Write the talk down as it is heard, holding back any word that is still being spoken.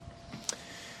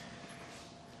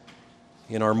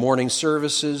In our morning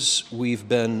services, we've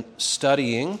been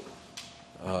studying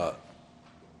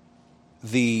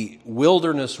the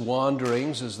wilderness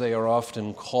wanderings, as they are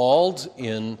often called,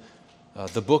 in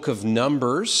the book of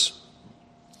Numbers.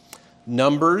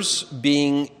 Numbers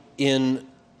being, in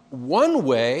one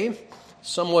way,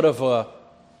 somewhat of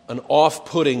an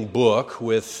off-putting book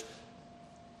with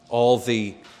all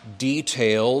the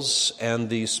details and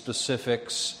the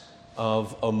specifics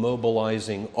of a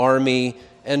mobilizing army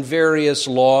and various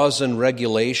laws and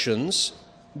regulations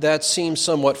that seem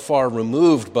somewhat far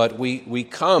removed, but we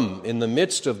come in the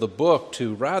midst of the book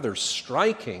to rather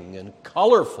striking and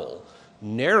colorful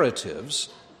narratives,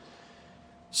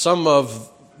 some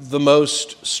of the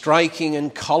most striking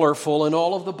and colorful in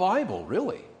all of the Bible,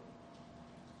 really.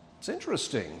 It's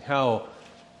interesting how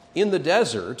in the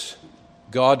desert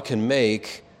God can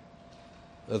make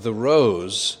the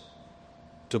rose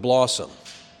to blossom.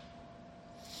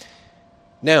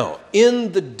 Now,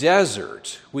 in the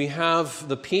desert, we have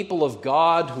the people of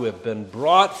God who have been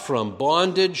brought from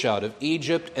bondage out of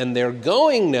Egypt, and they're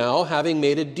going now, having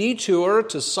made a detour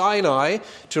to Sinai,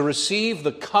 to receive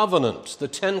the covenant, the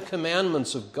 10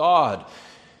 Commandments of God.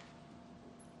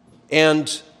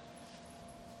 And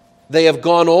they have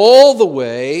gone all the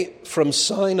way from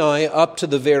Sinai up to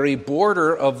the very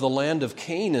border of the land of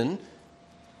Canaan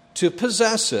to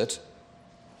possess it.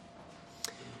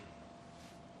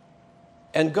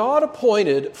 And God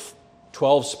appointed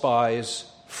 12 spies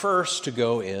first to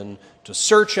go in, to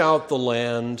search out the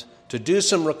land, to do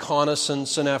some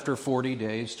reconnaissance, and after 40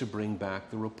 days to bring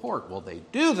back the report. Well, they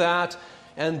do that,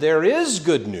 and there is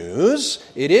good news.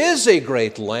 It is a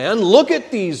great land. Look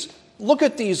at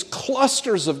these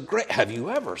clusters of grape. Have you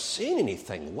ever seen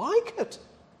anything like it?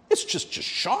 It's just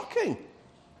shocking.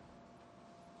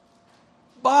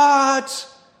 But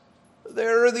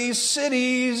there are these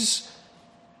cities,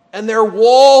 and they're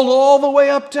walled all the way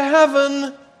up to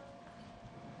heaven.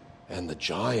 And the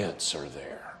giants are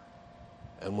there.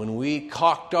 And when we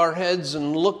cocked our heads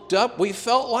and looked up, we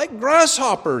felt like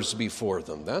grasshoppers before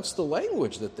them. That's the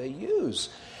language that they use.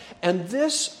 And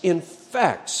this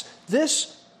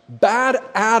bad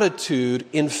attitude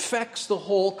infects the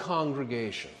whole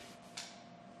congregation.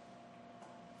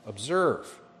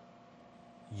 Observe,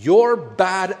 your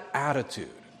bad attitude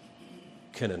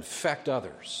can infect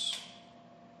others.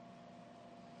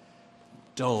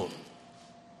 Don't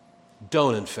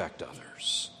infect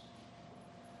others.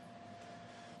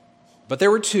 But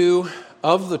there were 2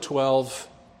 of the 12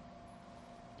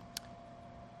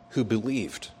 who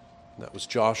believed. That was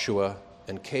Joshua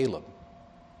and Caleb.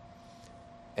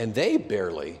 And they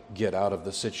barely get out of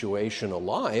the situation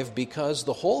alive because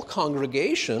the whole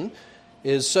congregation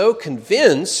is so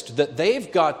convinced that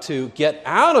they've got to get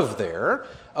out of there,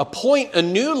 appoint a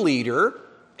new leader,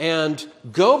 and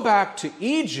go back to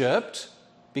Egypt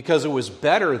because it was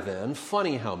better then.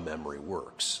 Funny how memory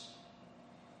works.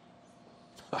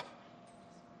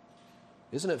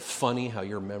 Isn't it funny how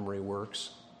your memory works?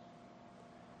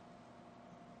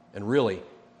 And really,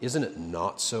 isn't it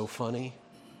not so funny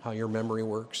how your memory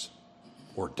works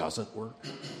or doesn't work?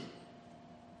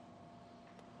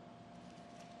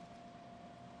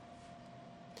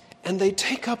 And they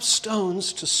take up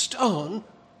stones to stone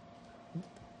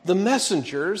the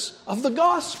messengers of the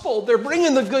gospel. They're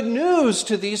bringing the good news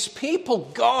to these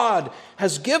people. God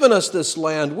has given us this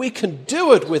land. We can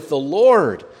do it with the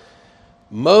Lord.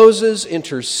 Moses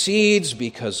intercedes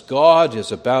because God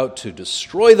is about to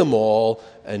destroy them all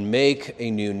and make a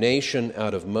new nation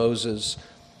out of Moses.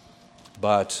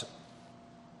 But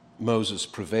Moses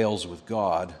prevails with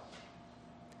God.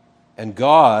 And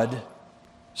God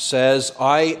says,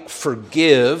 I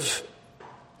forgive.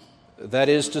 That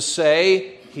is to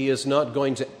say, He is not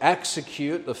going to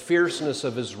execute the fierceness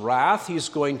of His wrath. He's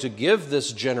going to give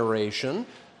this generation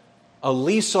a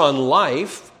lease on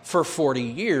life for 40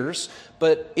 years,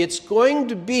 but it's going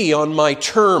to be on my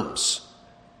terms.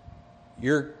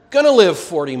 You're going to live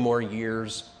 40 more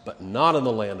years, but not in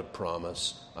the land of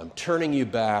promise. I'm turning you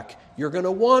back. You're going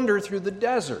to wander through the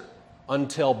desert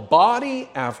until body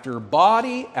after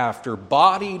body after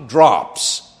body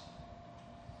drops.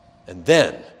 And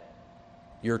then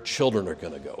your children are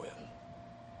going to go in.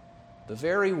 The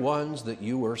very ones that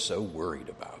you were so worried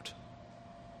about.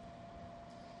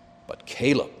 But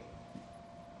Caleb,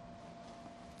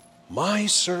 my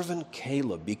servant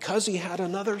Caleb, because he had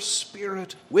another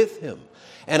spirit with him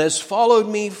and has followed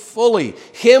me fully,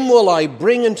 him will I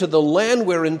bring into the land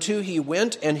whereinto he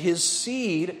went, and his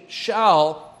seed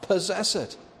shall possess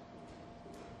it.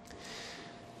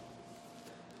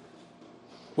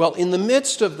 Well, in the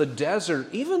midst of the desert,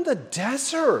 even the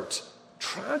desert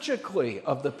tragically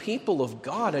of the people of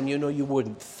God. And you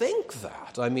wouldn't think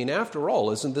that. I mean, after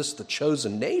all, isn't this the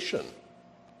chosen nation?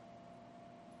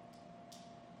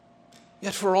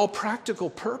 Yet for all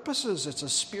practical purposes, it's a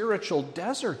spiritual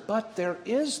desert. But there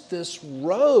is this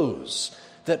rose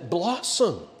that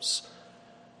blossoms.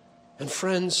 And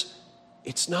friends,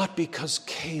 it's not because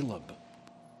Caleb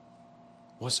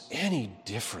was any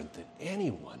different than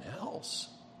anyone else.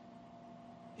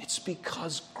 It's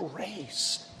because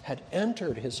grace had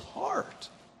entered his heart.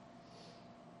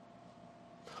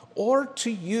 Or to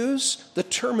use the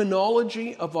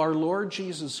terminology of our Lord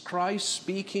Jesus Christ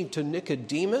speaking to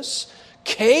Nicodemus,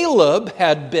 Caleb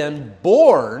had been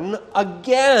born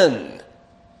again.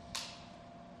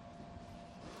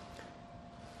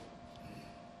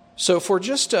 So for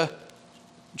just a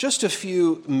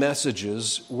few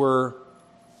messages, we're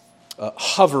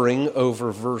hovering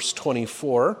over verse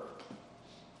 24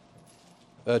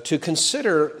 to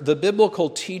consider the biblical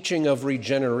teaching of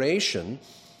regeneration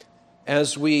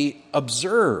as we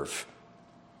observe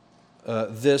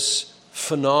this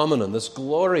phenomenon, this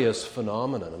glorious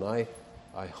phenomenon. And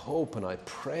I hope and I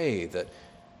pray that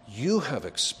you have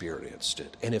experienced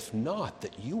it, and if not,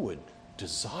 that you would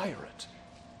desire it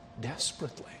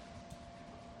desperately.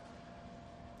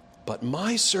 But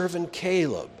my servant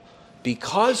Caleb,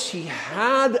 because he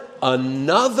had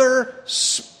another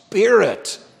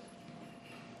spirit,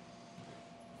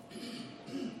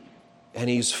 and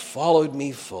he's followed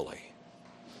me fully.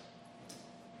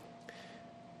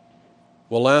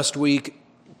 Well, last week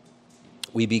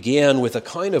we began with a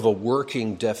kind of a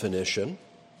working definition,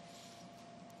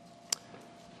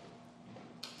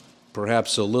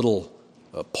 perhaps a little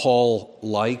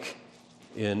Paul-like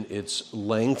in its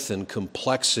length and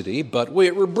complexity, but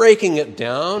we're breaking it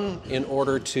down in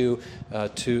order to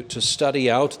study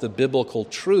out the biblical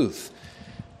truth,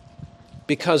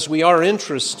 because we are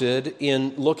interested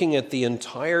in looking at the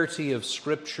entirety of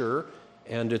Scripture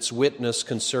and its witness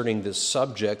concerning this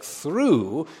subject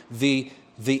through the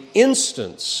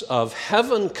instance of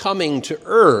heaven coming to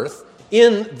earth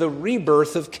in the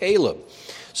rebirth of Caleb.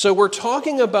 So we're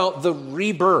talking about the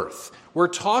rebirth. We're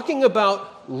talking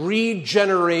about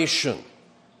regeneration.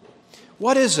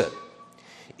 What is it?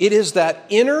 It is that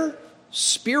inner,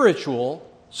 spiritual,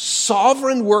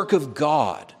 sovereign work of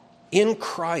God in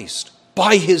Christ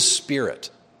by His Spirit.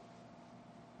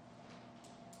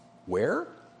 Where?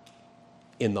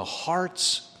 In the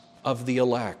hearts of the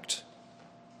elect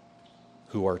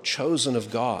who are chosen of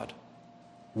God.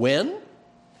 When?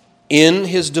 In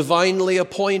His divinely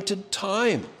appointed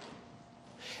time.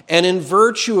 And in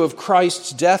virtue of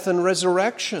Christ's death and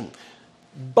resurrection,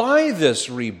 by this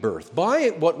rebirth, by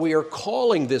what we are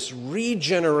calling this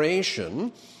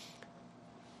regeneration,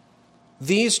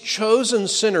 these chosen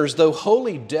sinners, though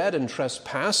wholly dead in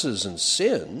trespasses and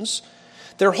sins,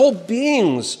 their whole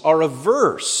beings are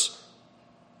averse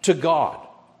to God.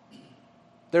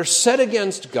 They're set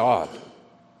against God.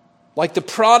 Like the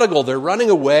prodigal, they're running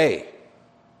away.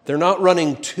 They're not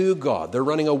running to God. They're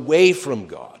running away from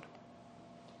God.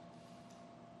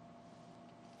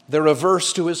 They're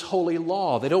averse to His holy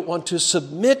law. They don't want to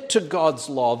submit to God's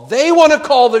law. They want to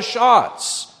call the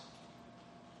shots.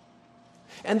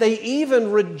 And they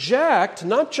even reject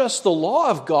not just the law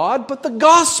of God, but the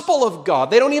gospel of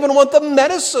God. They don't even want the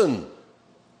medicine.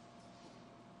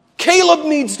 Caleb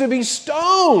needs to be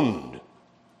stoned.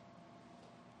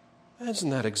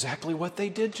 Isn't that exactly what they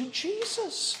did to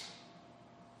Jesus?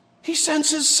 He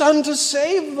sends His Son to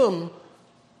save them,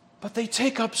 but they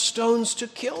take up stones to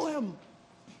kill Him.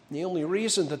 The only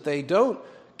reason that they don't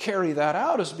carry that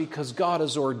out is because God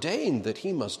has ordained that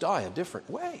He must die a different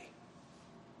way.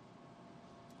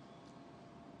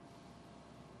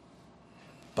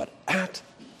 But at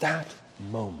that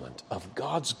moment of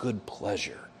God's good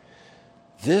pleasure,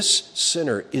 this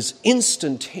sinner is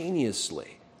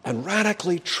instantaneously and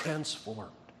radically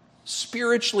transformed,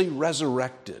 spiritually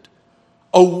resurrected,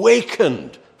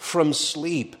 awakened from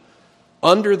sleep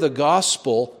under the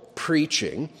gospel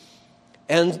preaching.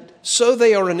 And so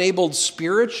they are enabled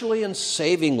spiritually and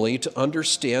savingly to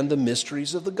understand the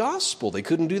mysteries of the gospel. They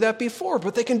couldn't do that before,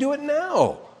 but they can do it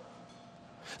now.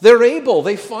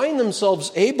 They find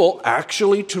themselves able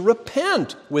actually to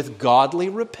repent with godly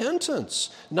repentance,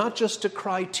 not just to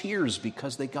cry tears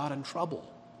because they got in trouble.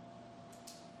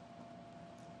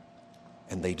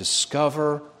 And they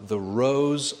discover the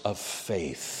rose of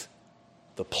faith,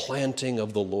 the planting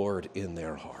of the Lord in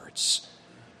their hearts,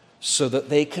 so that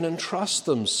they can entrust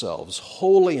themselves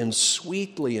wholly and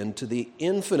sweetly into the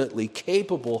infinitely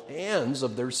capable hands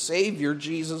of their Savior,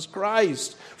 Jesus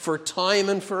Christ, for time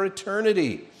and for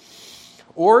eternity.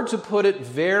 Or to put it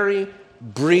very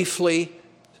briefly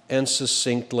and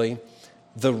succinctly,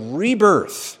 the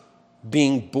rebirth,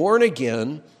 being born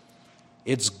again,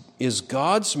 is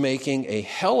God's making a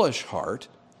hellish heart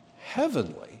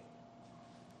heavenly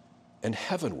and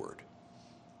heavenward.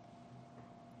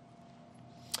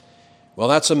 Well,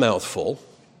 that's a mouthful,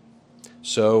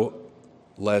 so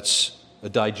let's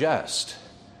digest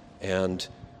and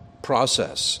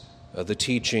process the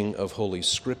teaching of Holy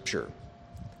Scripture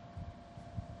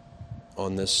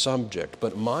on this subject.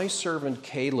 But my servant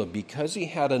Caleb, because he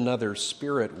had another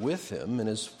spirit with him and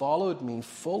has followed me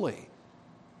fully.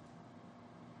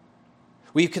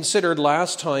 We considered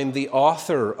last time the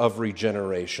author of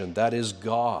regeneration, that is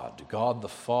God the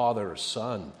Father,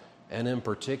 Son, and in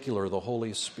particular the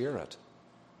Holy Spirit.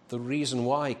 The reason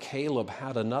why Caleb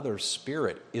had another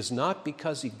spirit is not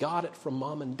because he got it from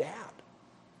mom and dad.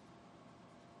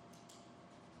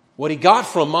 What he got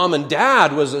from mom and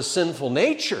dad was a sinful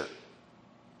nature.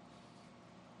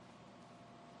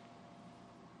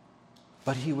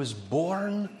 But he was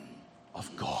born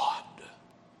of God.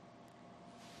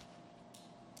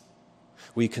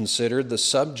 We considered the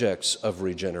subjects of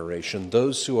regeneration,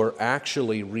 those who are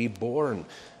actually reborn.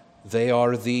 They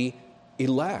are the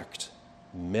elect.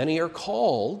 Many are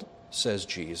called, says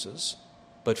Jesus,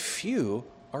 but few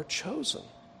are chosen.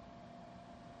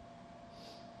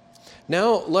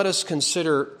 Now let us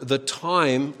consider the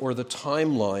time or the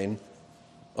timeline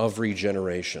of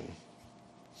regeneration.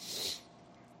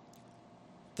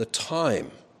 The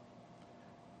time.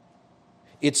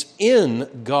 It's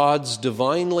in God's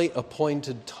divinely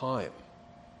appointed time.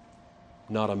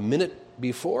 Not a minute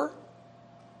before,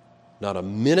 not a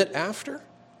minute after.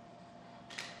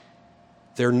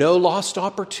 There are no lost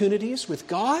opportunities with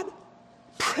God.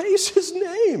 Praise His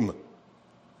name.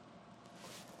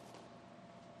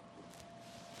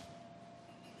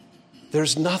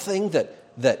 There's nothing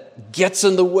that gets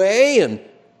in the way and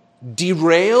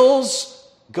derails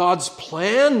God's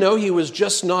plan. No, He was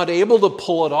just not able to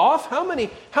pull it off. How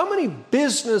many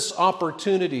business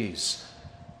opportunities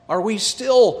are we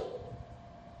still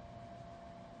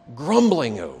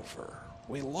grumbling over?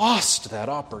 We lost that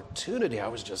opportunity. I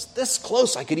was just this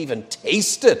close. I could even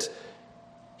taste it.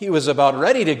 He was about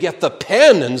ready to get the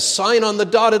pen and sign on the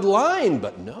dotted line,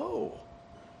 but no,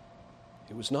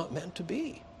 it was not meant to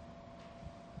be.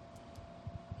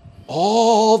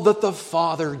 All that the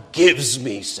Father gives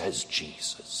me, says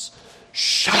Jesus,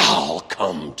 shall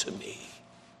come to me.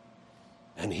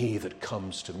 And he that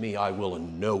comes to me, I will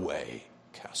in no way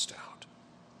cast out.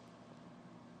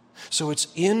 So it's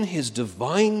in His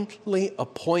divinely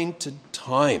appointed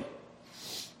time.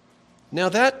 Now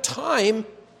that time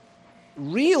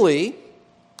really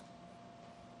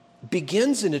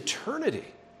begins in eternity.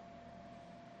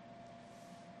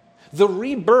 The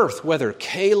rebirth, whether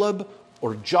Caleb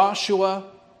or Joshua,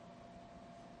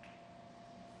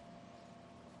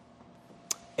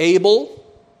 Abel,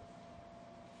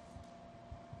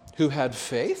 who had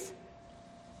faith,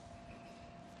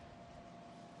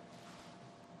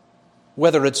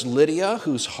 whether it's Lydia,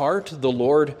 whose heart the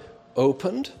Lord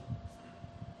opened,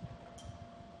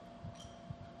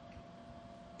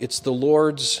 it's the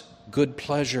Lord's good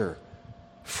pleasure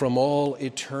from all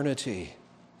eternity.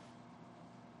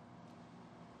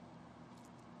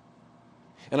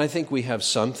 And I think we have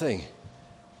something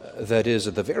that is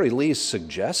at the very least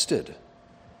suggested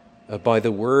by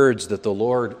the words that the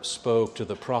Lord spoke to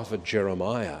the prophet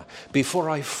Jeremiah. Before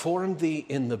I formed thee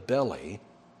in the belly,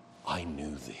 I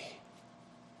knew thee.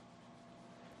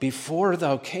 Before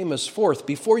thou camest forth,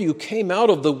 before you came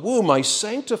out of the womb, I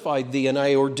sanctified thee, and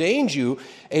I ordained you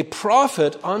a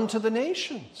prophet unto the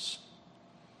nations.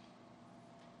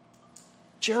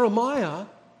 Jeremiah,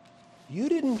 you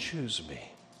didn't choose me.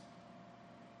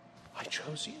 I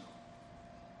chose you.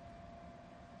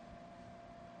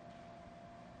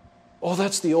 Oh,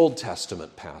 that's the Old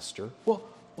Testament, Pastor. Well,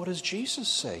 what does Jesus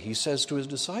say? He says to His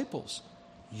disciples,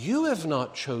 you have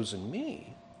not chosen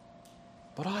me,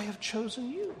 but I have chosen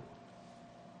you.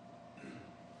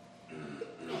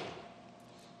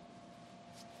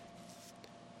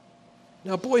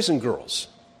 Now, boys and girls,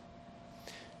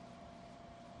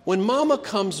 when Mama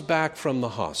comes back from the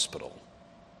hospital,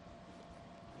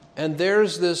 and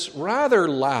there's this rather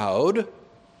loud,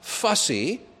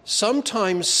 fussy,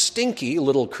 sometimes stinky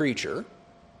little creature,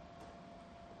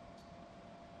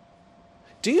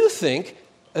 do you think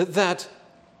that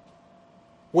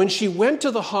when she went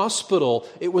to the hospital,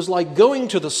 it was like going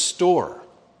to the store?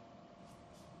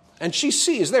 And she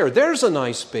sees, there's a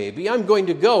nice baby. I'm going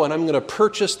to go and I'm going to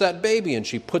purchase that baby. And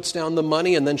she puts down the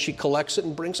money and then she collects it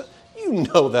and brings it. You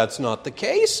know that's not the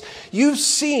case. You've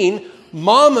seen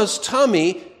Mama's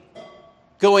tummy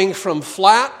going from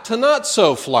flat to not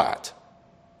so flat.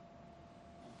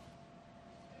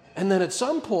 And then at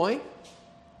some point,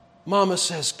 Mama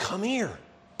says, come here,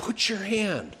 put your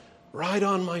hand right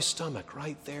on my stomach,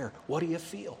 right there. What do you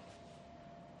feel?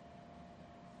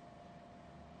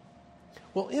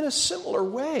 Well, in a similar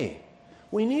way,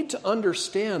 we need to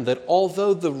understand that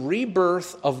although the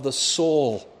rebirth of the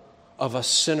soul of a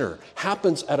sinner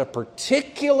happens at a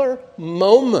particular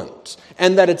moment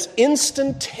and that it's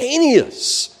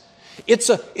instantaneous, it's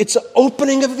an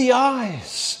opening of the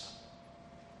eyes.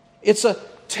 It's a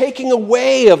taking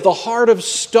away of the heart of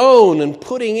stone and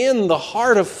putting in the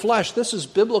heart of flesh. This is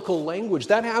biblical language.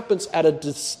 That happens at a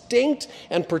distinct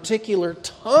and particular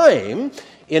time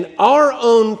in our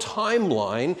own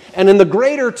timeline and in the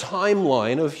greater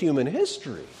timeline of human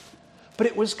history. But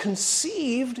it was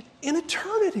conceived in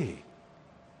eternity.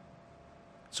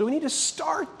 So we need to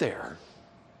start there.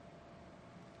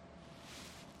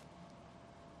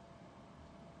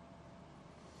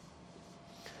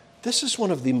 This is one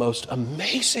of the most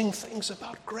amazing things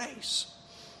about grace.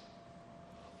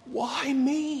 Why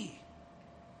me?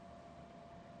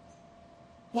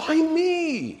 Why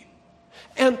me?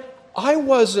 And I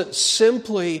wasn't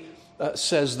simply,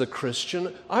 says the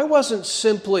Christian, I wasn't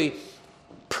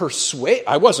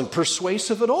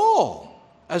persuasive at all,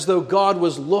 as though God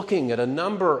was looking at a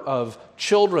number of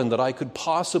children that I could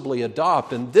possibly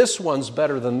adopt, and this one's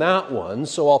better than that one,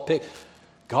 so I'll pick.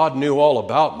 God knew all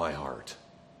about my heart.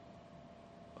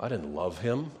 I didn't love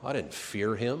him. I didn't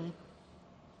fear him.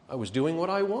 I was doing what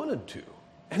I wanted to.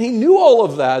 And he knew all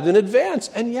of that in advance,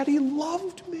 and yet he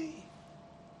loved me.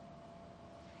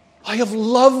 I have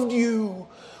loved you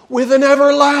with an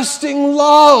everlasting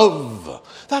love.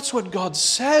 That's what God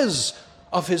says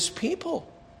of his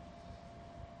people.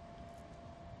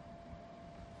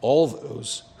 All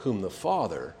those whom the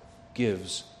Father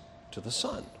gives to the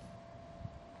Son.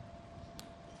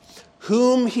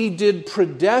 Whom he did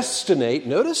predestinate,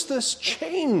 notice this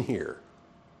chain here.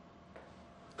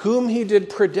 Whom he did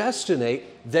predestinate,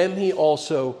 them he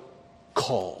also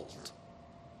called.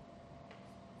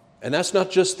 And that's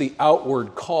not just the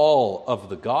outward call of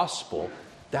the gospel,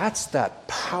 that's that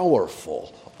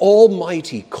powerful,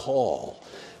 almighty call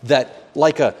that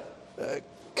like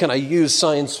can I use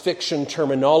science fiction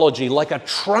terminology, like a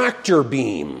tractor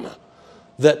beam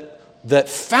that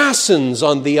fastens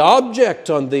on the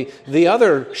object, on the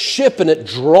other ship, and it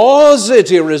draws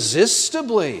it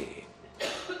irresistibly.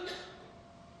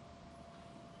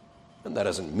 And that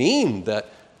doesn't mean that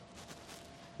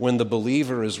when the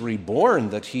believer is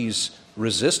reborn that he's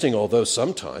resisting, although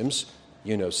sometimes,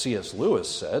 C.S. Lewis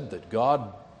said that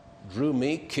God drew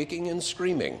me kicking and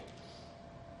screaming.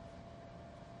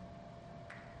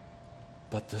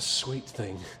 But the sweet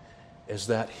thing is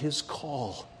that his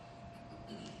call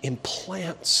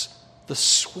implants the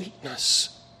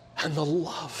sweetness and the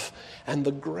love and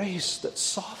the grace that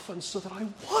softens so that I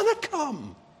want to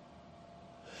come.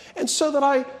 And so that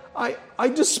I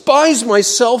despise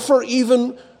myself for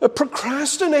even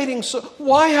procrastinating. So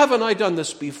why haven't I done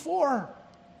this before?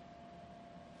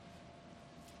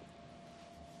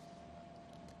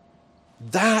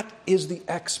 That is the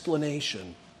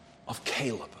explanation of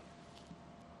Caleb.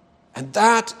 And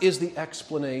that is the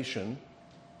explanation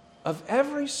of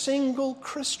every single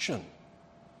Christian,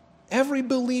 every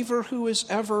believer who has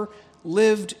ever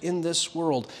lived in this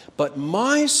world. But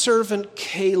my servant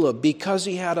Caleb, because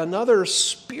he had another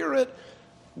spirit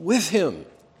with him,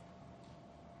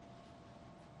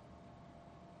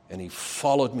 and he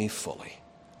followed me fully.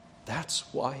 That's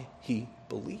why he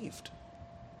believed.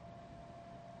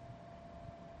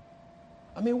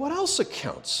 I mean, what else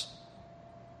accounts?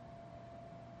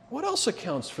 What else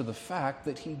accounts for the fact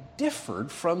that he differed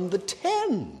from the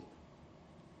 10?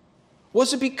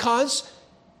 Was it because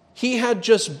he had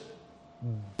just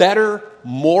better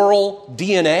moral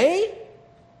DNA?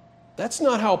 That's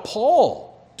not how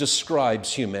Paul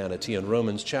describes humanity in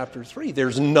Romans chapter 3.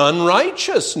 There's none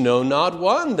righteous, no, not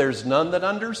one. There's none that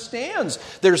understands.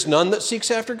 There's none that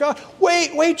seeks after God.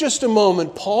 Wait just a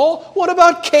moment, Paul. What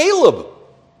about Caleb?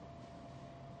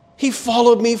 He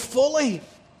followed me fully.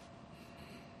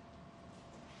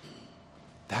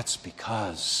 That's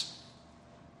because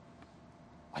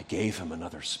I gave him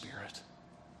another spirit.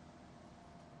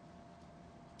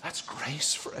 That's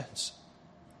grace, friends.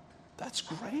 That's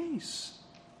grace.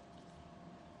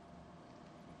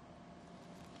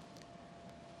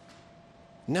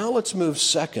 Now let's move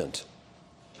second.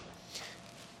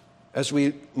 As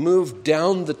we move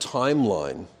down the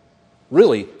timeline,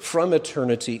 really from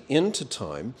eternity into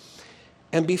time,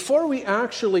 and before we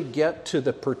actually get to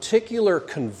the particular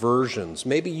conversions,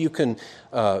 maybe you can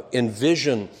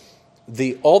envision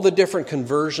all the different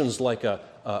conversions, like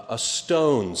a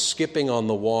stone skipping on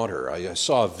the water. I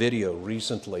saw a video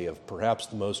recently of perhaps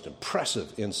the most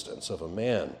impressive instance of a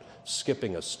man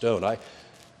skipping a stone.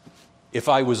 If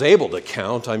I was able to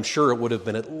count, I'm sure it would have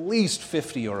been at least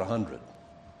 50 or 100.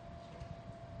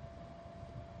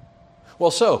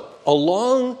 Well, so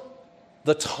along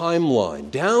the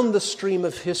timeline, down the stream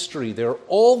of history, there are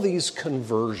all these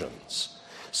conversions.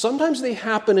 Sometimes they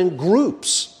happen in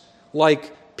groups,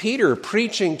 like Peter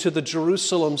preaching to the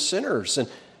Jerusalem sinners. And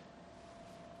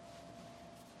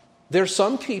there are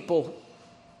some people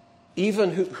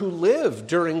even who lived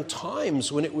during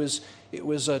times when it was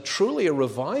truly a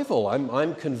revival.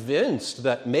 I'm convinced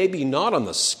that maybe not on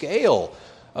the scale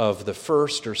of the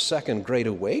first or second Great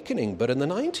Awakening, but in the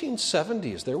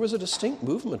 1970s there was a distinct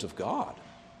movement of God.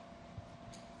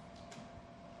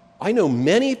 I know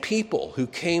many people who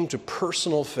came to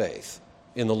personal faith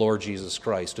in the Lord Jesus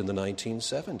Christ in the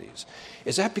 1970s.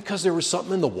 Is that because there was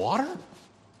something in the water?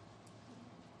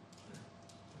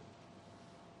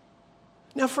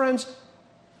 Now, friends,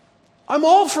 I'm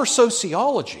all for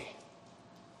sociology,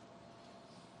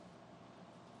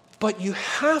 but you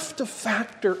have to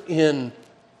factor in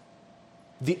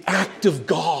the act of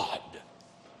God.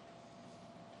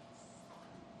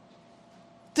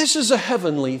 This is a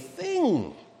heavenly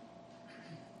thing.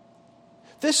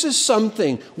 This is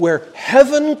something where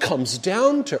heaven comes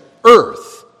down to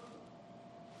earth.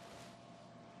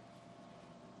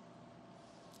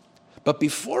 But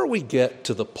before we get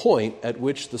to the point at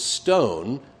which the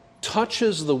stone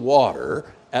touches the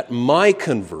water at my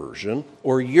conversion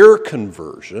or your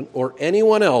conversion or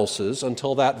anyone else's,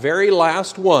 until that very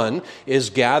last one is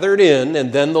gathered in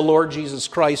and then the Lord Jesus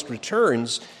Christ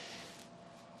returns,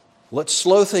 let's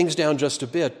slow things down just a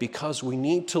bit, because we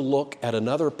need to look at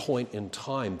another point in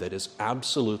time that is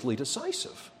absolutely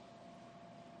decisive.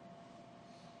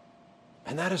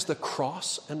 And that is the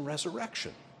cross and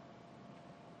resurrection.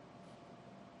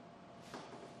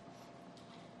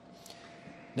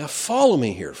 Now follow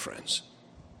me here, friends.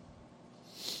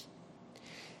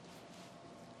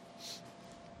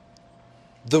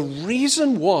 The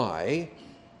reason why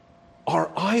our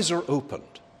eyes are opened,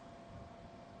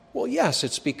 well, yes,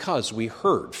 it's because we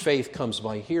heard. Faith comes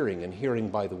by hearing, and hearing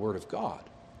by the Word of God.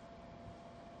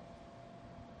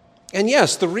 And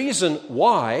yes, the reason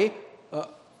why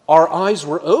our eyes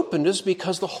were opened is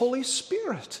because the Holy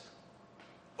Spirit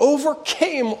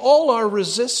overcame all our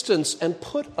resistance and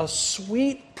put a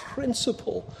sweet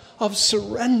principle of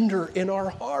surrender in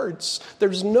our hearts.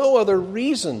 There's no other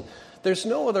reason. There's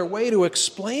no other way to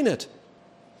explain it.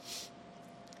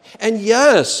 And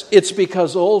yes, it's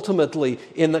because ultimately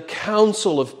in the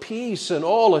council of peace in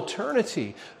all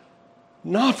eternity,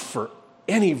 not for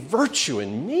any virtue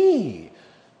in me,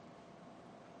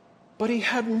 but He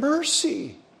had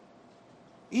mercy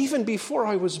even before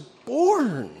I was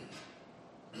born.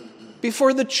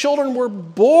 Before the children were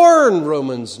born,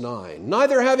 Romans 9,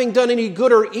 neither having done any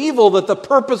good or evil, that the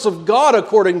purpose of God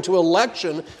according to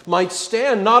election might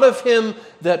stand, not of him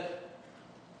that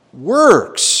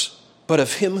works, but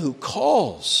of him who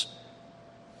calls.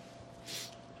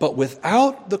 But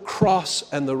without the cross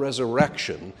and the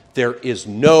resurrection, there is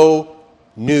no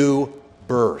new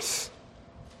birth.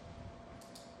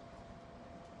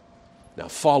 Now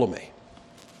follow me.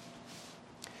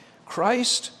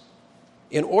 Christ,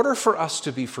 in order for us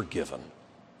to be forgiven,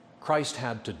 Christ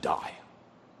had to die.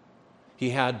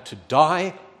 He had to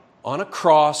die on a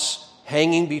cross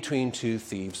hanging between two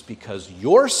thieves, because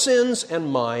your sins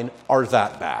and mine are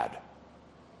that bad.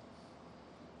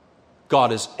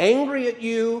 God is angry at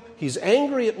you, He's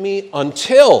angry at me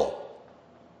until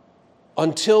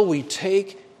we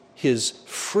take His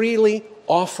freely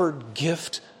offered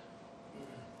gift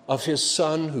of His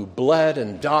Son who bled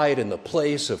and died in the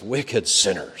place of wicked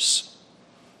sinners.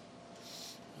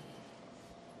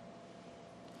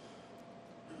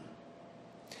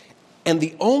 And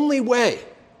the only way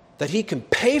that He can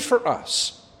pay for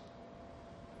us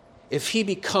if He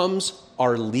becomes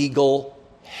our legal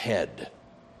head.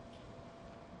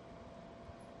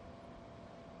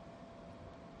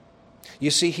 You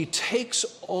see, He takes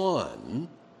on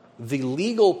the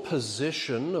legal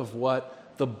position of what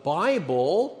the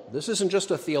Bible, this isn't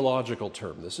just a theological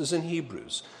term, this is in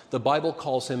Hebrews, the Bible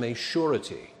calls Him a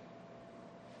surety.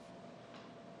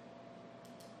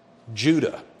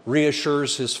 Judah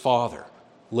reassures his father,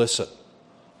 listen,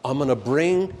 I'm going to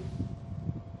bring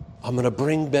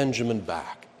Benjamin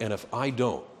back, and if I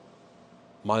don't,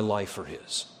 my life or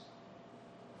his.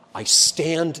 I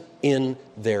stand in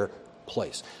their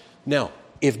place. Now,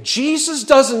 if Jesus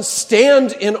doesn't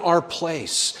stand in our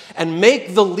place and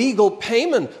make the legal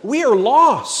payment, we are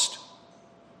lost.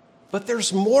 But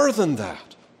there's more than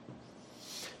that.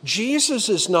 Jesus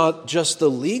is not just the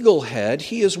legal head,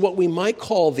 he is what we might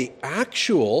call the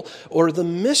actual or the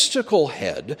mystical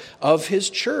head of his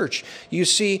church. You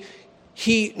see,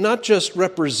 he not just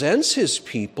represents his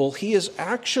people, he is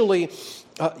actually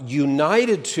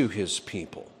united to his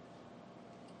people.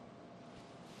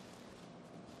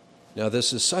 Now,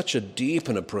 this is such a deep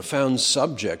and a profound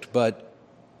subject, but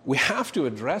we have to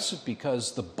address it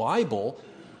because the Bible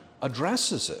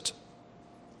addresses it.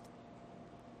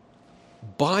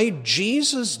 By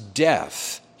Jesus'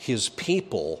 death, his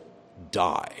people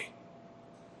die.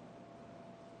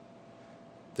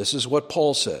 This is what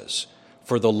Paul says.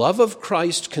 For the love of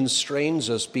Christ constrains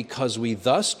us because we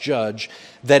thus judge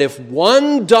that if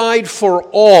one died for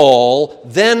all,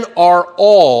 then are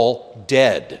all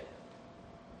dead.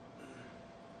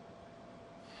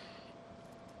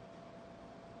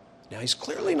 Now, he's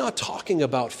clearly not talking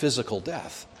about physical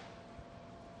death.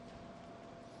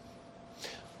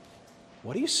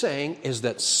 What he's saying is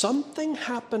that something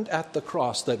happened at the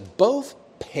cross that both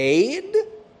paid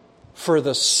for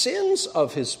the sins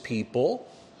of his people,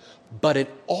 but it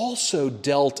also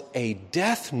dealt a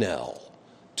death knell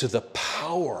to the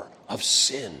power of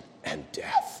sin and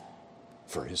death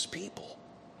for his people.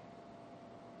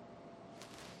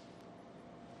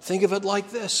 Think of it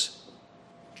like this.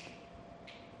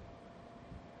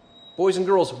 Boys and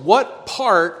girls, what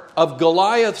part of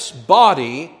Goliath's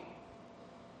body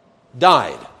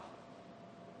died?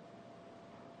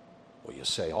 Well, you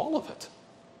say all of it.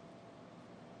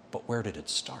 But where did it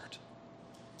start?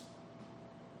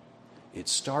 It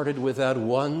started with that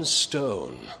one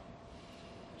stone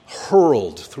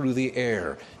hurled through the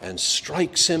air and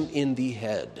strikes him in the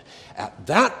head. At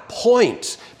that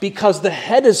point, because the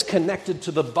head is connected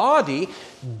to the body,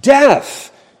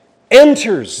 death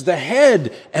enters the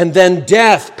head, and then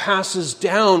death passes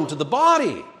down to the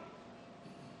body.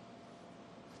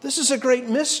 This is a great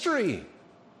mystery.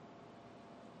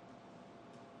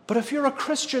 But if you're a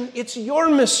Christian, it's your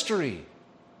mystery.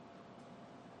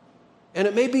 And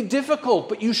it may be difficult,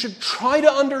 but you should try to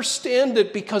understand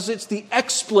it because it's the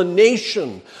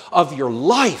explanation of your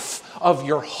life, of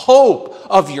your hope,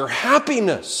 of your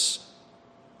happiness.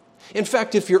 In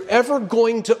fact, if you're ever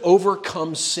going to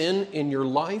overcome sin in your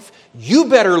life, you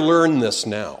better learn this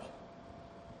now.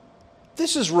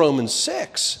 This is Romans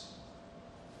 6.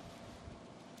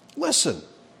 Listen,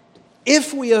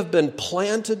 if we have been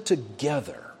planted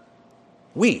together,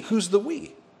 who's the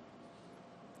we?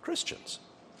 Christians.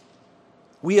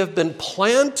 We have been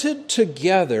planted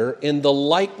together in the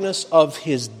likeness of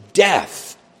his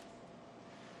death.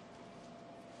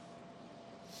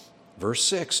 Verse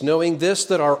 6, knowing this,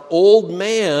 that our old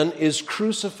man is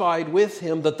crucified with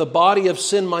him, that the body of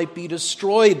sin might be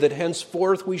destroyed, that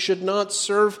henceforth we should not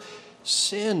serve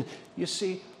sin. You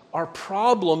see, our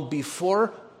problem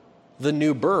before the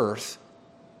new birth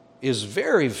is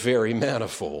very, very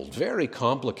manifold, very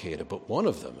complicated, but one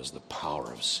of them is the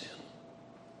power of sin.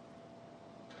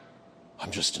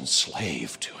 I'm just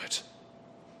enslaved to it.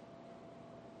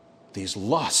 These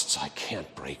lusts I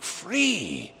can't break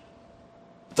free.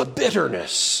 The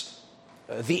bitterness,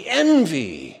 the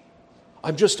envy.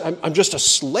 I'm just a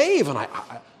slave, and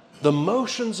the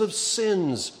motions of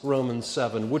sins, Romans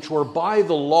 7, which were by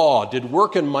the law, did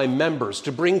work in my members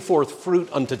to bring forth fruit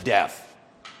unto death.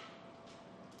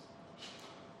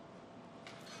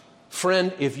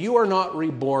 Friend, if you are not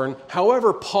reborn,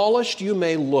 however polished you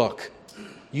may look,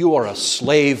 you are a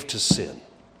slave to sin.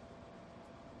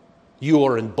 You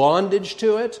are in bondage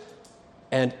to it,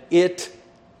 and it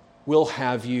will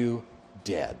have you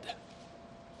dead.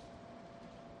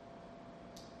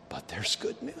 But there's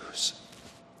good news.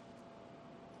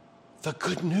 The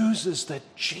good news is that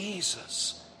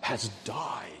Jesus has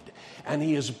died, and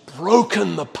he has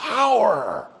broken the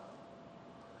power.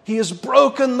 He has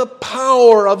broken the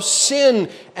power of sin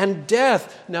and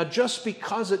death. Now, just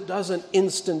because it doesn't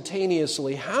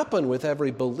instantaneously happen with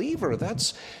every believer,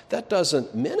 that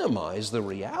doesn't minimize the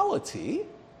reality.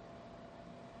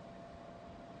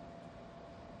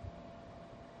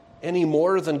 Any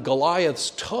more than Goliath's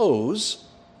toes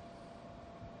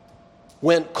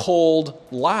went cold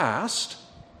last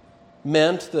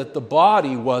meant that the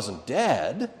body wasn't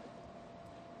dead.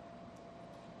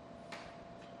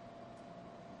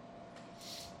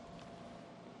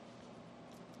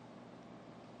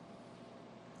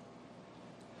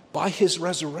 By his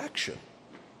resurrection,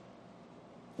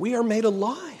 we are made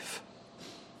alive.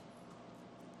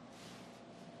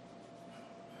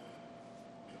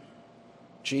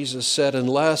 Jesus said,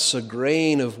 unless a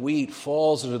grain of wheat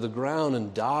falls into the ground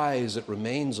and dies, it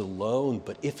remains alone.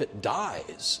 But if it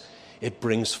dies, it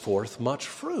brings forth much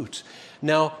fruit.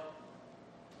 Now,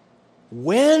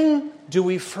 when do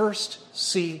we first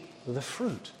see the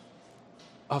fruit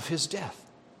of his death?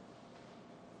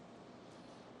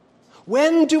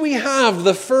 When do we have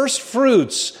the first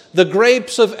fruits, the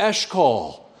grapes of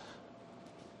Eshcol?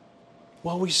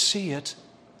 Well, we see it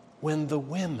when the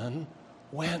women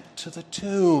went to the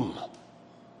tomb.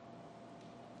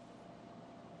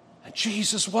 And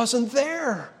Jesus wasn't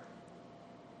there.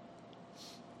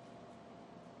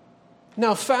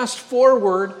 Now, fast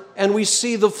forward, and we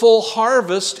see the full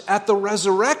harvest at the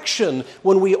resurrection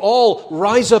when we all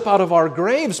rise up out of our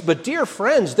graves. But, dear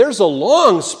friends, there's a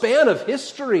long span of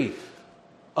history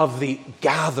of the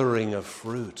gathering of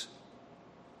fruit.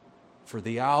 For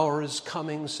the hour is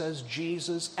coming, says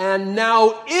Jesus, and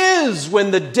now is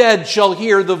when the dead shall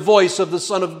hear the voice of the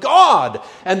Son of God,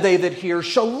 and they that hear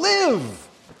shall live.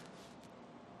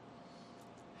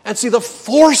 And see, the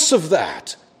force of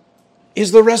that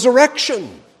is the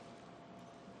resurrection.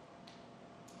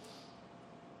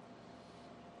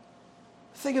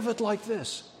 Think of it like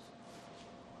this.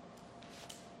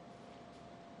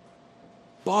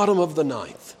 Bottom of the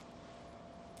ninth.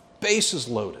 Bases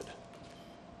loaded.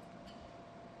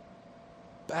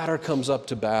 Batter comes up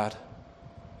to bat.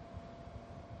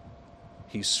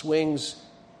 He swings,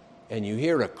 and you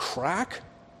hear a crack.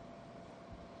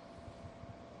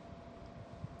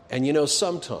 And you know,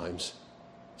 sometimes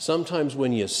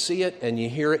when you see it and you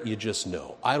hear it, you just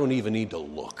know. I don't even need to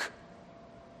look.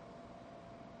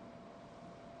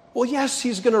 Well, yes,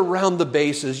 he's going to round the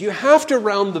bases. You have to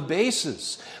round the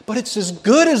bases. But it's as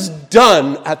good as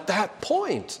done at that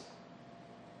point.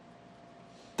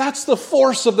 That's the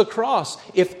force of the cross.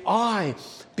 If I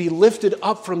be lifted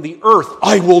up from the earth,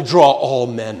 I will draw all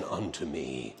men unto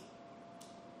me.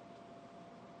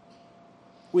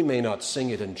 We may not sing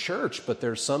it in church, but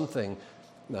there's something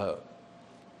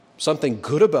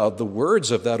good about the words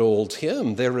of that old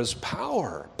hymn. There is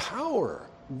power,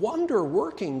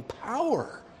 wonder-working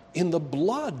power in the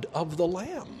blood of the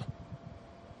Lamb.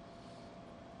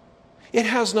 It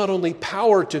has not only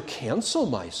power to cancel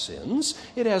my sins,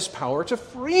 it has power to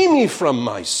free me from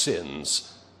my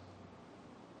sins.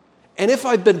 And if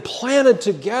I've been planted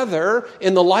together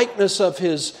in the likeness of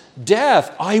his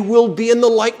death, I will be in the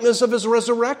likeness of his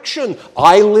resurrection.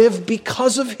 I live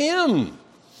because of him.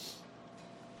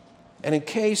 And in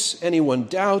case anyone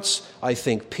doubts, I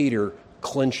think Peter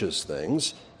clinches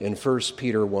things in 1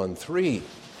 Peter 1:3.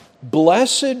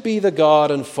 Blessed be the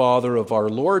God and Father of our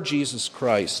Lord Jesus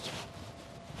Christ,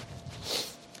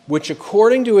 which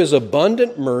according to his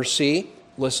abundant mercy,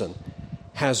 listen,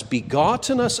 has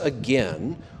begotten us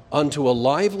again unto a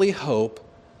lively hope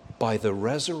by the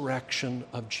resurrection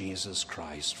of Jesus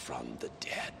Christ from the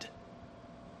dead.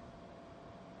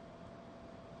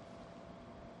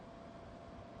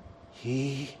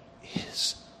 He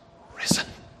is risen.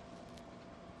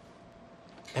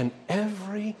 And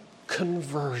every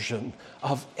conversion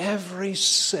of every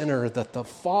sinner that the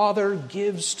Father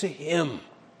gives to him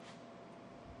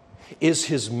is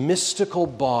his mystical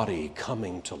body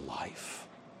coming to life,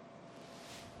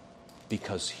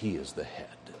 because he is the head.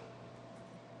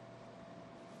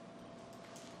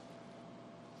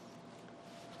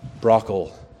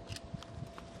 Brockel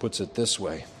puts it this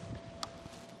way: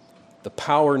 the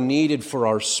power needed for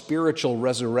our spiritual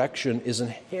resurrection is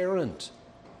inherent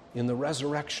in the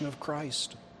resurrection of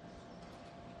Christ.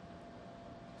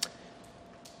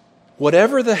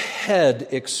 Whatever the head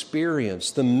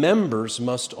experienced, the members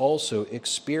must also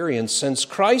experience. Since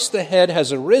Christ the head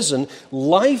has arisen,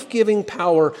 life-giving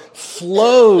power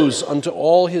flows unto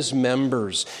all his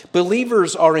members.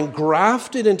 Believers are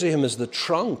engrafted into him as the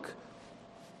trunk,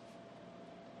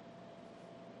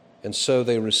 and so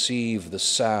they receive the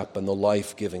sap and the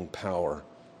life-giving power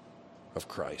of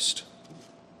Christ.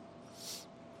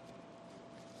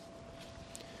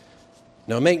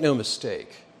 Now, make no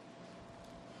mistake.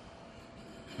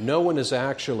 No one is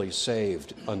actually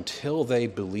saved until they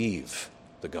believe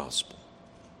the gospel.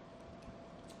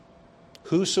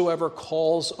 Whosoever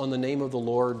calls on the name of the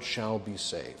Lord shall be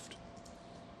saved.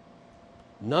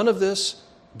 None of this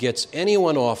gets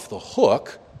anyone off the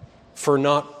hook for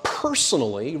not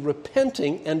personally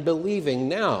repenting and believing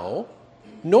now,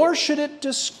 nor should it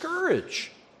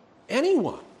discourage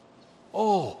anyone.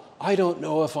 Oh, I don't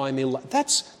know if I'm elect.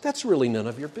 That's really none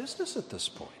of your business at this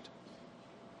point.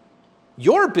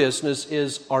 Your business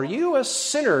is, are you a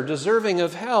sinner deserving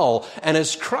of hell, and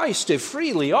is Christ a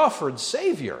freely offered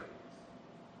Savior?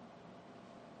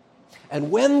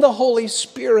 And when the Holy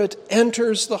Spirit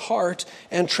enters the heart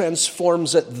and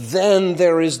transforms it, then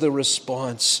there is the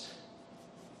response,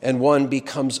 and one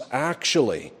becomes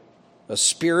actually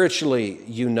spiritually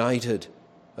united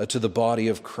to the body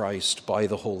of Christ by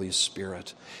the Holy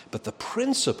Spirit. But the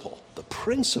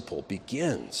principle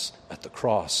begins at the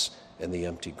cross and the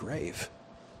empty grave.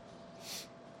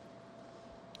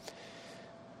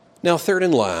 Now, third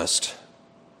and last,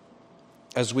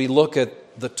 as we look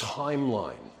at the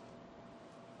timeline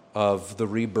of the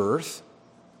rebirth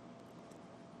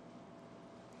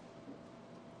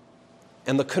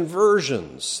and the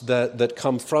conversions that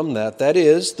come from that, that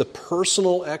is, the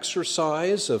personal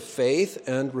exercise of faith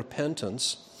and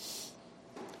repentance,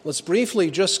 let's briefly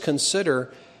just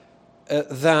consider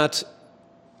that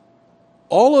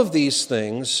all of these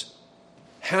things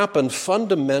happen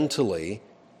fundamentally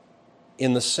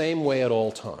in the same way at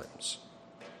all times.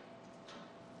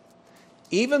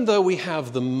 Even though we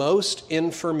have the most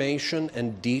information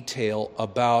and detail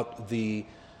about the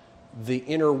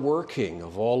inner working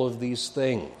of all of these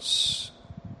things,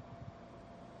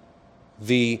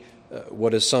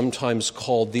 what is sometimes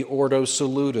called the Ordo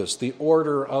Salutis, the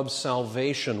order of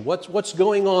salvation, what's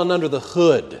going on under the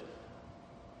hood,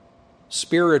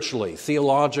 spiritually,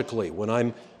 theologically, when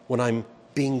I'm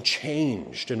being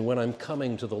changed and when I'm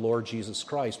coming to the Lord Jesus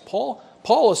Christ.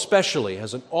 Paul especially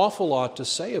has an awful lot to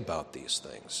say about these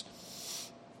things.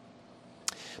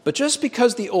 But just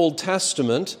because the Old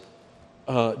Testament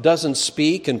doesn't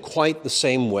speak in quite the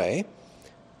same way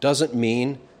doesn't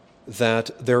mean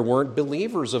that there weren't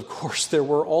believers. Of course, there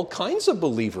were all kinds of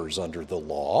believers under the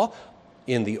law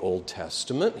in the Old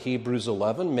Testament. Hebrews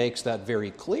 11 makes that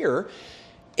very clear.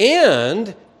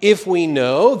 And if we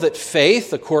know that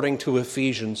faith, according to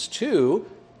Ephesians 2,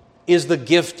 is the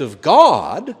gift of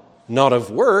God, not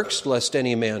of works, lest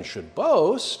any man should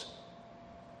boast,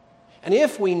 and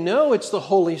if we know it's the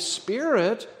Holy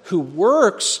Spirit who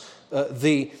works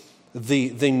the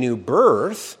new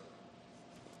birth,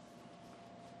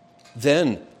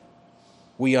 then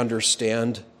we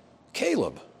understand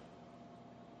Caleb.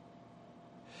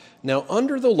 Now,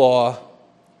 under the law,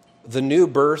 the new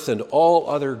birth and all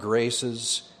other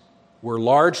graces were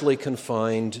largely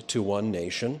confined to one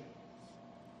nation.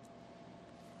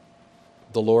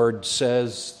 The Lord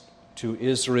says to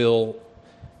Israel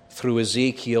through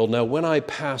Ezekiel, "Now when I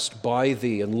passed by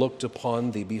thee and looked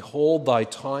upon thee, behold, thy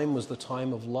time was the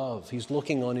time of love." He's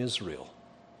looking on Israel.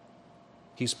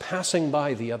 He's passing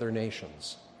by the other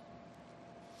nations.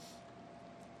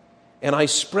 "And I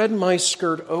spread my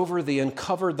skirt over thee and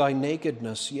covered thy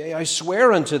nakedness. Yea, I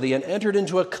swear unto thee and entered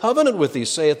into a covenant with thee,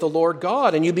 saith the Lord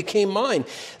God, and you became mine.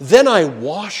 Then I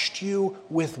washed you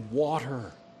with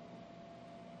water.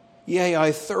 Yea,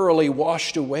 I thoroughly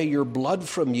washed away your blood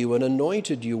from you and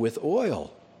anointed you with oil."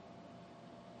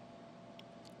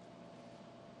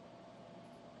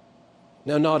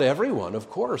 Now, not everyone, of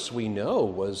course, we know,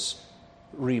 was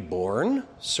reborn.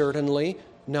 Certainly,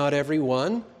 not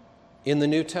everyone in the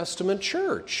New Testament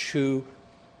church who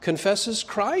confesses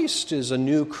Christ is a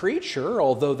new creature,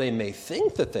 although they may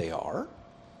think that they are.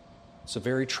 It's a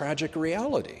very tragic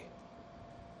reality.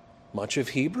 Much of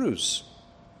Hebrews,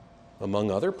 among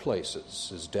other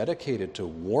places, is dedicated to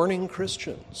warning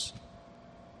Christians.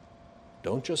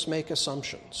 Don't just make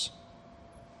assumptions.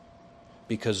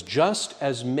 Because just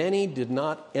as many did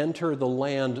not enter the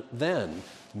land then,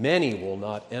 many will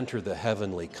not enter the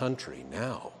heavenly country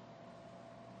now.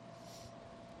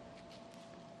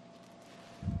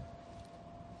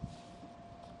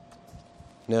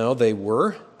 Now, they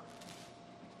were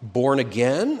born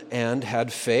again and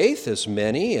had faith, as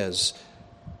many as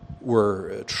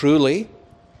were truly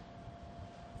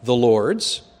the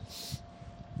Lord's,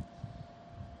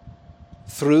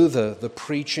 through the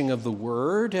preaching of the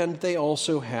Word, and they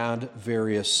also had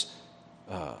various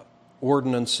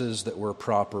ordinances that were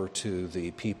proper to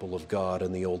the people of God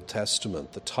in the Old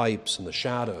Testament, the types and the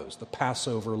shadows, the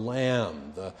Passover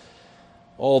lamb,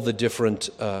 all the different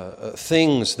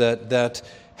things that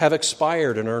have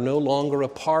expired and are no longer a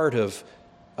part of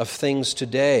things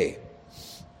today.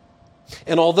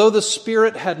 And although the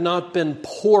Spirit had not been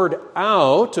poured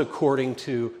out according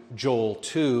to Joel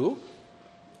 2,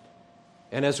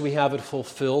 and as we have it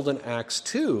fulfilled in Acts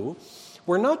 2,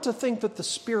 we're not to think that the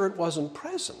Spirit wasn't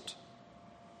present.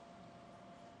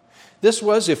 This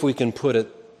was, if we can put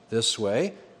it this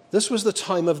way, this was the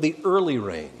time of the early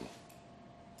rain.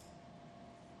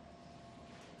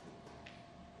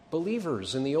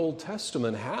 Believers in the Old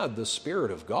Testament had the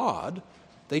Spirit of God.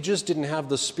 They just didn't have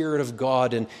the Spirit of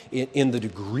God in the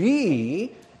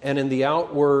degree and in the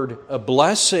outward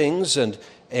blessings and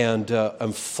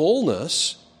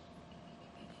fullness.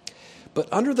 But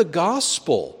under the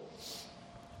gospel,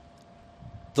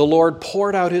 the Lord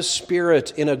poured out His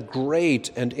Spirit in a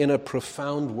great and in a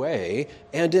profound way,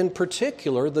 and in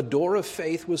particular, the door of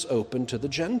faith was open to the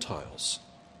Gentiles.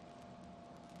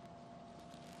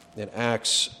 In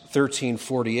Acts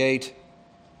 13:48,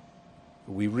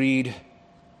 we read,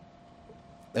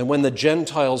 "And when the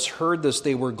Gentiles heard this,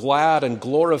 they were glad and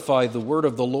glorified the word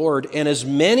of the Lord, and as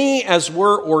many as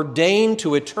were ordained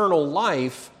to eternal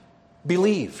life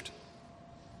believed."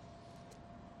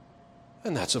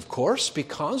 And that's, of course,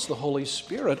 because the Holy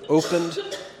Spirit opened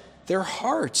their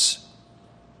hearts.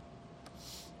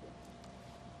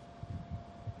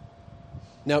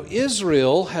 Now,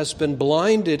 Israel has been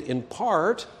blinded in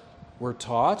part, we're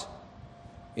taught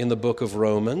in the book of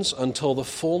Romans, until the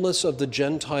fullness of the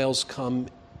Gentiles come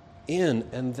in,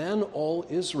 and then all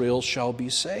Israel shall be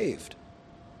saved.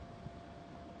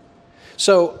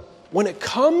 So, when it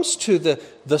comes to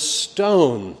the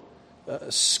stone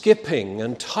skipping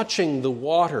and touching the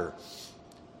water,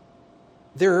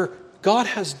 God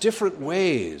has different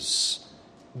ways,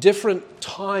 different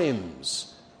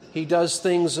times. He does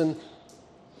things in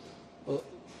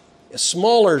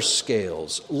smaller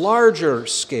scales, larger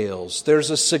scales. There's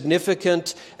a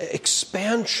significant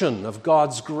expansion of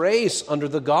God's grace under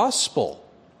the gospel.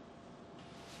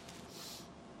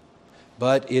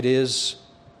 But it is,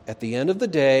 at the end of the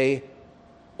day,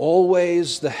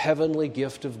 always the heavenly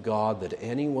gift of God that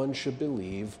anyone should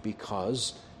believe,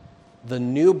 because the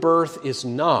new birth is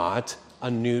not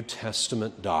a New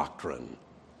Testament doctrine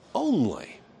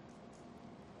only.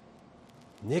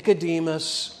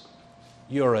 Nicodemus,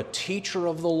 you're a teacher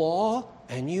of the law,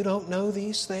 and you don't know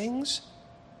these things?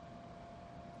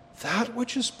 That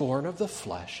which is born of the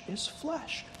flesh is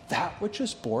flesh. That which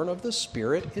is born of the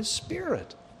Spirit is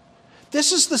spirit.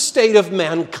 This is the state of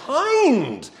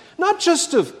mankind, not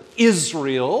just of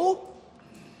Israel.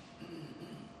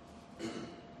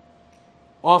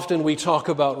 Often we talk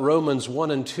about Romans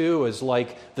 1 and 2 as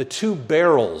like the two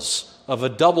barrels of a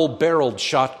double-barreled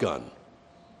shotgun.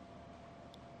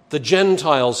 The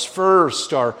Gentiles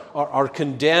first are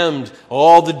condemned.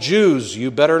 All the Jews, you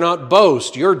better not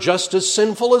boast. You're just as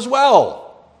sinful as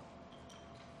well.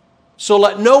 So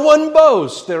let no one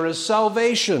boast. There is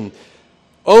salvation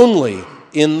only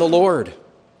in the Lord.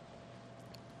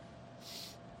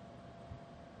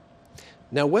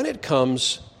 Now, when it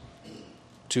comes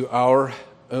to our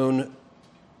own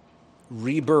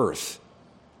rebirth,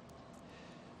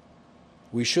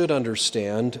 we should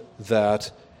understand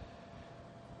that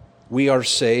we are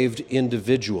saved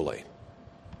individually.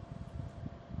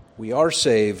 We are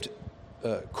saved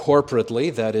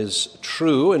corporately. That is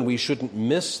true, and we shouldn't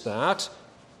miss that.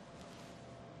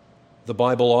 The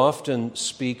Bible often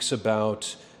speaks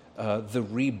about the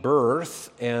rebirth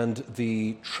and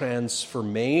the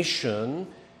transformation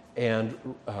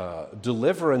and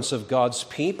deliverance of God's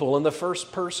people in the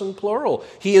first person plural.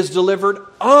 He has delivered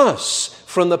us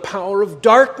from the power of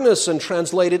darkness and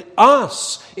translated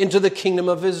us into the kingdom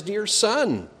of His dear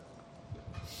Son.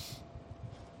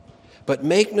 But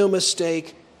make no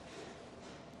mistake,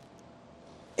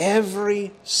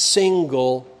 every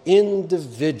single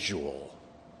individual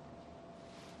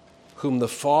whom the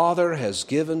Father has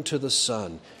given to the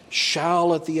Son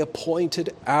shall at the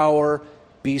appointed hour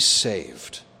be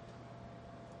saved.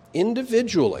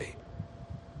 Individually.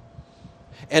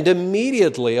 And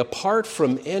immediately, apart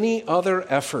from any other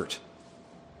effort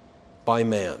by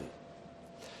man.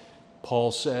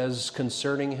 Paul says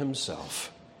concerning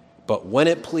himself, "But when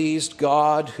it pleased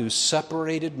God, who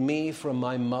separated me from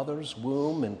my mother's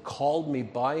womb and called me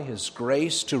by His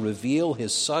grace to reveal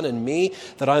His Son in me,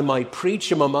 that I might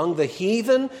preach Him among the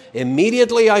heathen,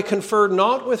 immediately I conferred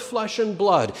not with flesh and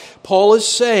blood." Paul is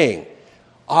saying,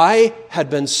 I had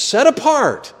been set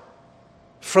apart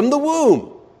from the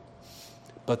womb,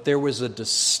 but there was a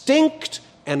distinct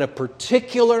and a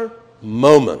particular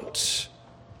moment.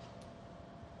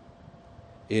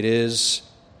 It is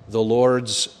the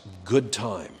Lord's good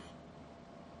time.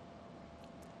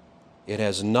 It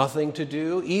has nothing to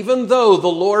do, even though the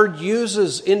Lord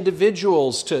uses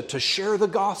individuals to share the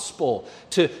gospel,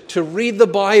 to read the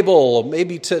Bible,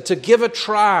 maybe to give a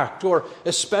tract, or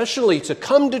especially to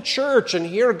come to church and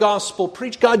hear gospel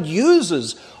preached. God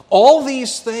uses all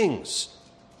these things.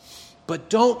 But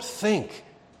don't think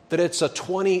that it's a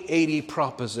 20-80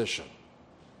 proposition,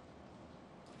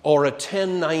 or a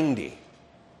 10-90,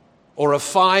 or a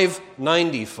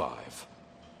 5-95.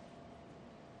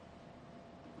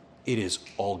 It is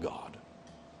all God.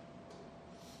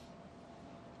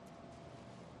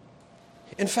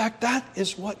 In fact, that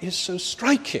is what is so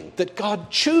striking, that God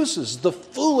chooses the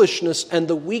foolishness and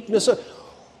the weakness of...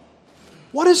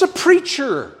 What is a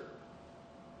preacher?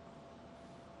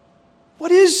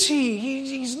 What is he?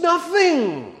 He's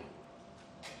nothing.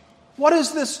 What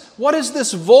is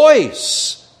this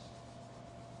voice?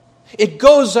 It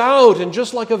goes out, and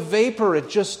just like a vapor, it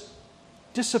just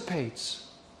dissipates.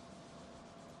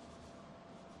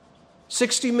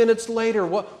 60 minutes later,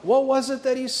 what was it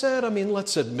that he said? I mean,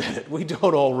 let's admit it. We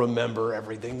don't all remember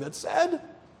everything that's said.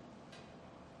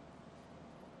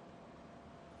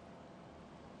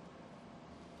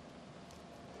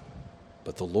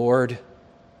 But the Lord,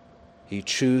 He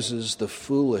chooses the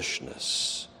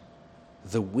foolishness,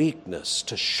 the weakness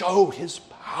to show His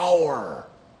power.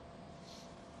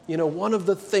 You know, one of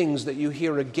the things that you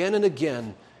hear again and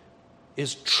again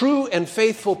is true and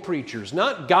faithful preachers,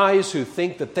 not guys who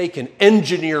think that they can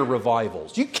engineer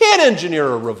revivals. You can't engineer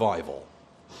a revival.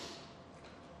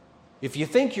 If you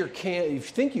think you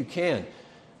can,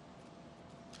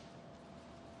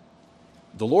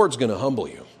 the Lord's going to humble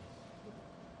you.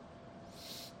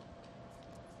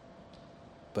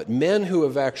 But men who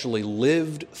have actually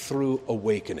lived through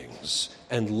awakenings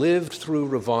and lived through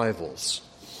revivals,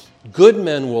 good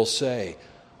men will say,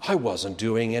 I wasn't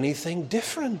doing anything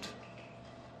different.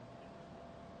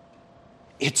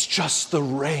 It's just the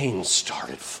rain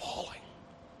started falling.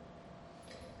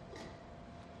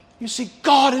 You see,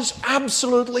 God is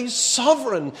absolutely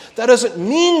sovereign. That doesn't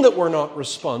mean that we're not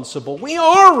responsible. We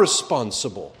are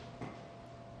responsible.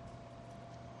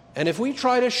 And if we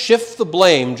try to shift the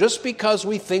blame just because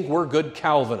we think we're good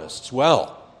Calvinists,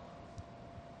 well,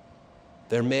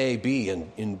 there may be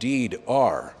and indeed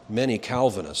are many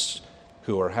Calvinists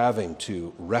who are having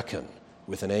to reckon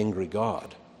with an angry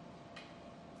God.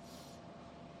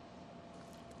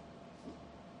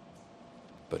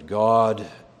 But God,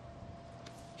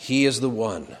 He is the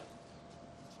one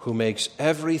who makes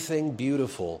everything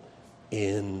beautiful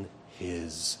in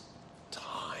His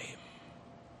time.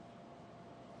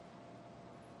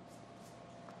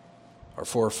 Our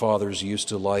forefathers used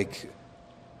to like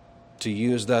to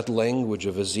use that language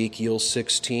of Ezekiel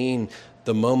 16,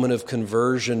 the moment of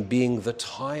conversion being the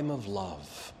time of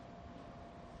love.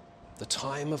 The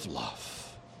time of love.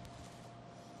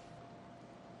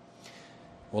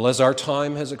 Well, as our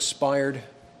time has expired,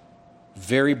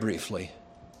 very briefly,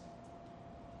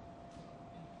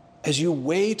 as you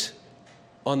wait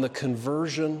on the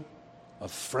conversion of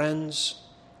friends,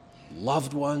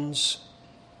 loved ones,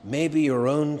 maybe your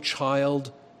own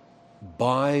child,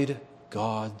 bide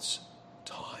God's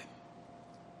time.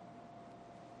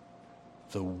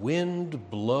 The wind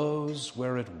blows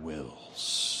where it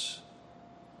wills.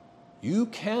 You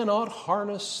cannot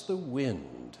harness the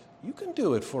wind. You can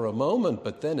do it for a moment,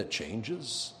 but then it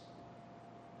changes.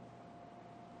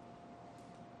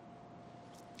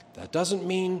 That doesn't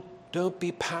mean don't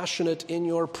be passionate in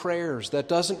your prayers. That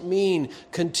doesn't mean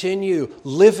continue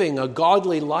living a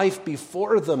godly life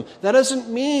before them. That doesn't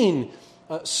mean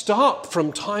stop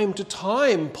from time to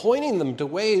time pointing them to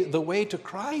the way to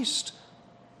Christ.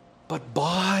 But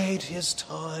bide His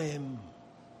time.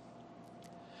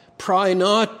 Pry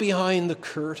not behind the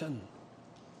curtain.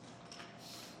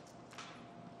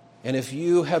 And if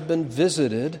you have been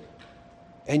visited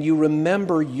and you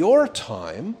remember your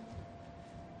time,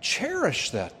 cherish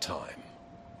that time.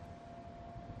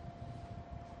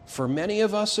 For many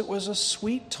of us, it was a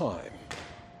sweet time.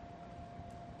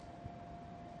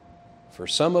 For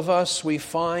some of us, we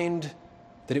find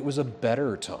that it was a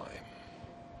better time.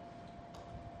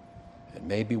 And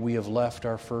maybe we have left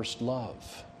our first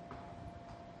love.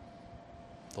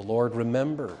 The Lord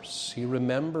remembers. He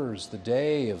remembers the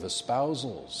day of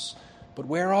espousals. But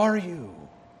where are you?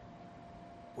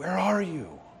 Where are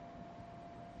you?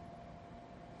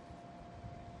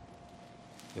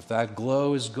 If that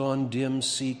glow is gone dim,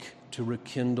 seek to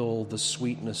rekindle the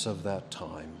sweetness of that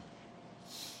time.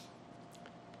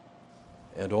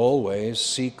 And always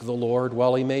seek the Lord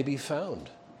while He may be found.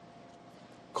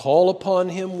 Call upon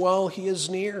Him while He is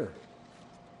near.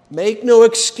 Make no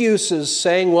excuses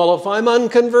saying, well, if I'm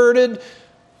unconverted,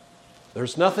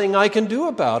 there's nothing I can do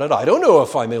about it. I don't know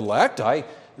if I'm elect.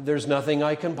 There's nothing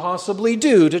I can possibly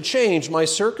do to change my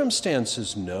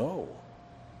circumstances. No.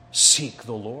 Seek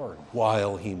the Lord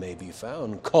while He may be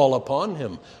found. Call upon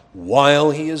Him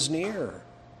while He is near.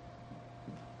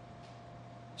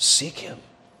 Seek Him.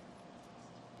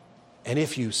 And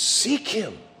if you seek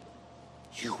Him,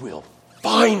 you will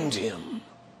find Him.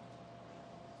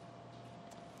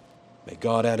 May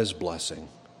God add His blessing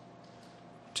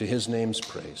to His name's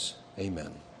praise.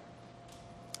 Amen.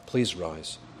 Please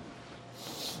rise.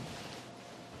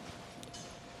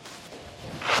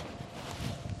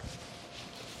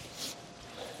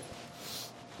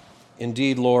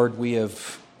 Indeed, Lord, we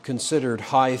have considered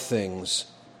high things,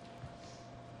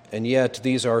 and yet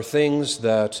these are things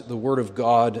that the Word of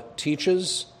God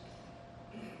teaches.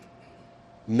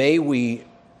 May we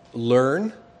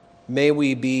learn. May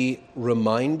we be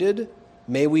reminded.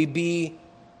 May we be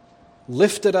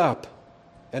lifted up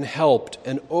and helped.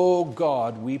 And, oh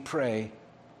God, we pray,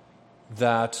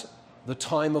 that the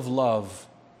time of love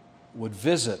would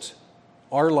visit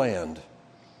our land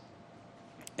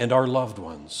and our loved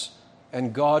ones.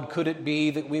 And God, could it be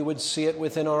that we would see it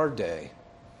within our day?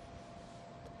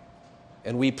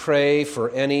 And we pray for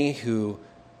any who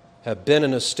have been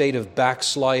in a state of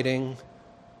backsliding,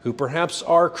 who perhaps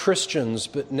are Christians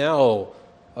but now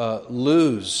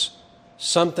lose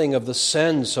something of the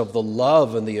sense of the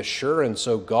love and the assurance.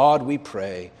 Oh God, we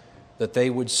pray that they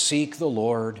would seek the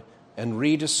Lord and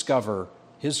rediscover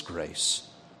His grace.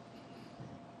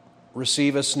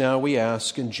 Receive us now, we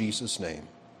ask, in Jesus' name.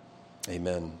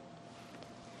 Amen.